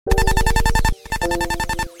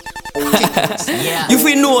You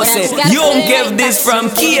fi know say Young Kev this from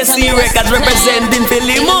KC Records representing the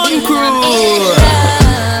Lemon Crew.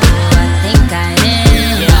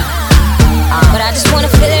 But I just wanna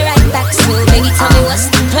feel it right back, so baby tell me what's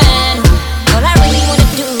the plan. All I really wanna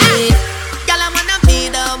do is girl, I wanna be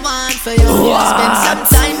the one for you. Spend some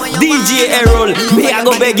time when you DJ DherOl, me I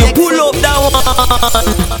go beg you pull up that one.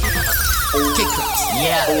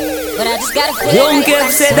 Yeah. but I just gotta feel it Young right Kev back,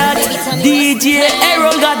 said so that baby tell me DJ what's the plan.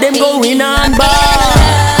 DherOl got them going on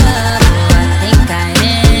bar.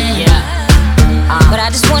 But I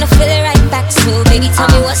just wanna feel it right back, so baby tell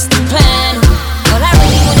me what's the plan. All I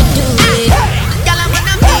really wanna do is girl, I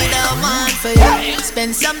wanna be the one for you.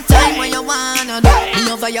 Spend some time when you wanna do. Me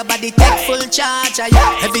over your body, take full charge of you.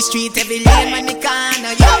 Every street, every lane, when the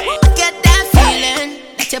corner you get that feeling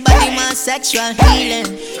that your body wants sexual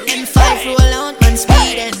healing. M5 roll out and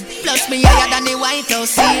speeding. Plus me higher than the White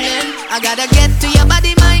House ceiling. I gotta get to your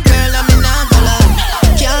body, my girl, I'm in a lie.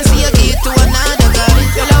 Can't see you get to another girl.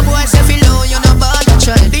 Your love boy say feel low, you know about to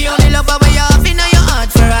try. The only love where you have in your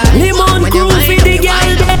heart for us. Lemon Crew for the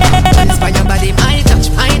girl them. Inspire your body, my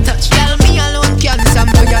touch, my touch. Tell me alone can some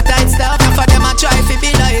do your tight stuff. For them I try to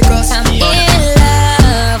be like us. I'm in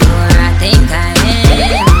love, or I think I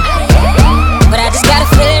am. But I just gotta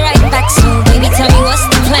feel it right back, so baby tell me what's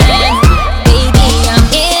the plan. Baby, I'm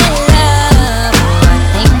in love, or I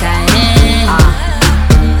think I am.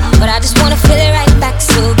 But I just wanna feel it right back,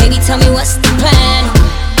 so baby tell me what's the plan.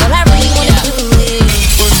 All I really wanna do is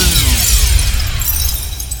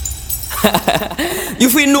You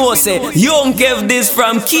fi know say Young Kev this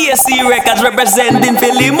from KC Records representing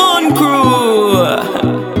the Lemon Crew.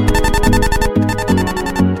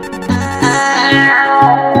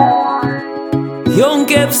 Young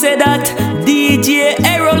Kev said that DJ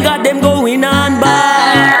DherOl got them going on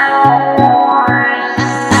bar.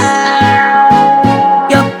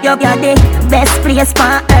 You're the best place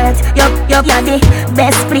on earth. You're the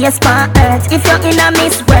best place on earth. If you're in a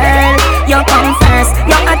Miss World, you come first.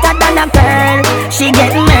 You're hotter than a girl. She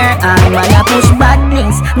get mad. I'm gonna push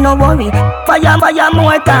badness. No worry. For you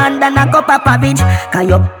more can than a cup of porridge. Cause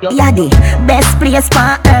you're the best place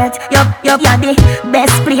on earth. You're the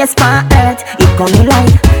best place on earth. It coming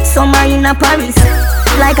like summer in a Paris.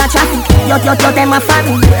 Like a traffic, yo them a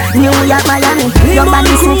foreign. New York, Miami. Your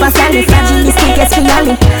body super solid. Fragilistic, yes,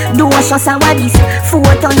 finally. Do a show some waddies.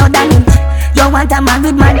 Photo no damage. You want a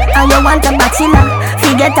married man and you want a bachelor.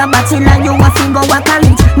 Forget a bachelor, you a fi go a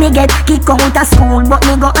college. Me get kick out of school, but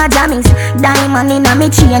me go a jammies. Diamond in a me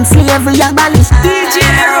chain, slavery abolished. DJ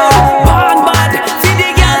DherOl, born bad, for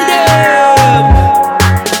the girl them.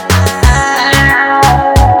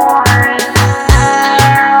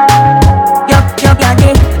 You're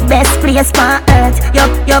the best place on earth.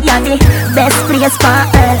 You're the best place on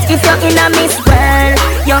earth. If you're in a Miss World,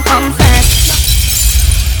 you come first.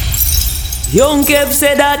 Young Kev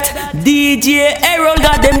said that DJ DherOl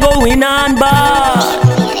got them going on bar.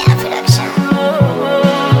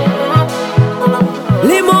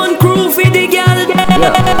 Lemon Crew for the girl them.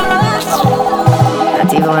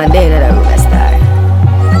 Not even one day that I will star.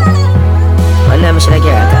 One time I should have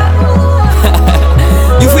carried that.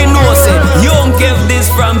 You fi know say Young Kev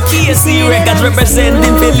this from KC Records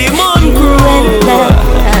representing the Lemon Crew.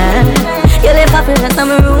 You left up in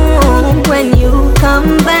some room when you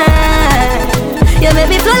come back. You make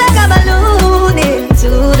me flow like a balloon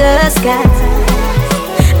into the sky.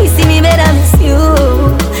 You see me better, miss you,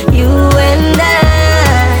 you and I.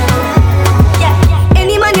 Yeah.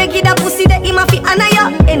 Any man you give a pussy that him a fi honor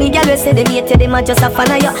you. Any girl we say them hate you, them a just a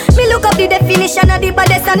fan of you. Me look up the definition of the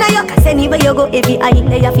baddest of you. Cause anywhere you go, every eye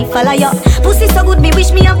there you fi follow you. Pussy so good, me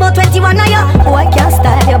wish me about 21 of you. Oh, I can't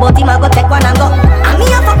style you, but him a go take one and go. And me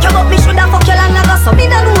a fuck you, but me shoulda fuck you long ago. So me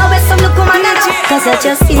don't know where some look come another. Cause I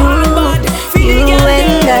just you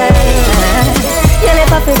and I. You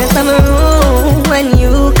left up in some room when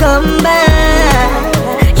you come back.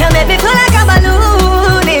 You make me feel like a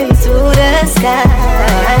balloon into the sky.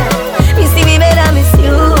 You see me better, miss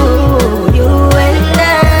you, you and I.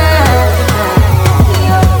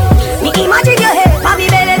 Me imagine your head, probably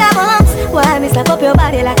better than once. Why me slap up your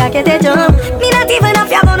body like I get a jump? Me not even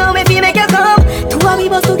if you know if you make you come. Two of we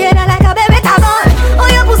both together like a baby tagon. Oh,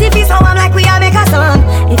 your pussy feel so warm like we are make a song.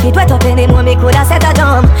 If it wet up anymore, me coulda set a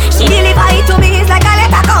jump. She deliver it to me, it's like a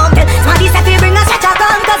letter come. Smarty said we bring a stretch a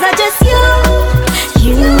gun. Cause I just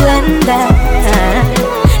you and I.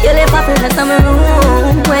 You left up in some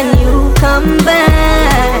room when you come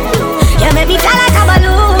back. You make me fly like a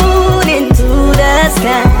balloon into the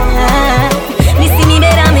sky. Me see me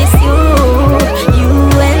better, miss you, you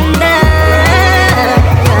and I.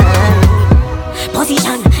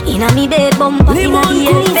 Position Inna me bed bump up inna the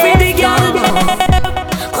elevator.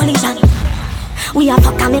 Collision. We a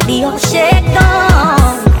fuck and make the house shake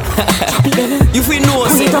down. If we know,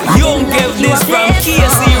 say, young give this from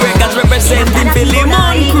KC Records representing Philly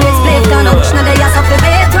Man Crew.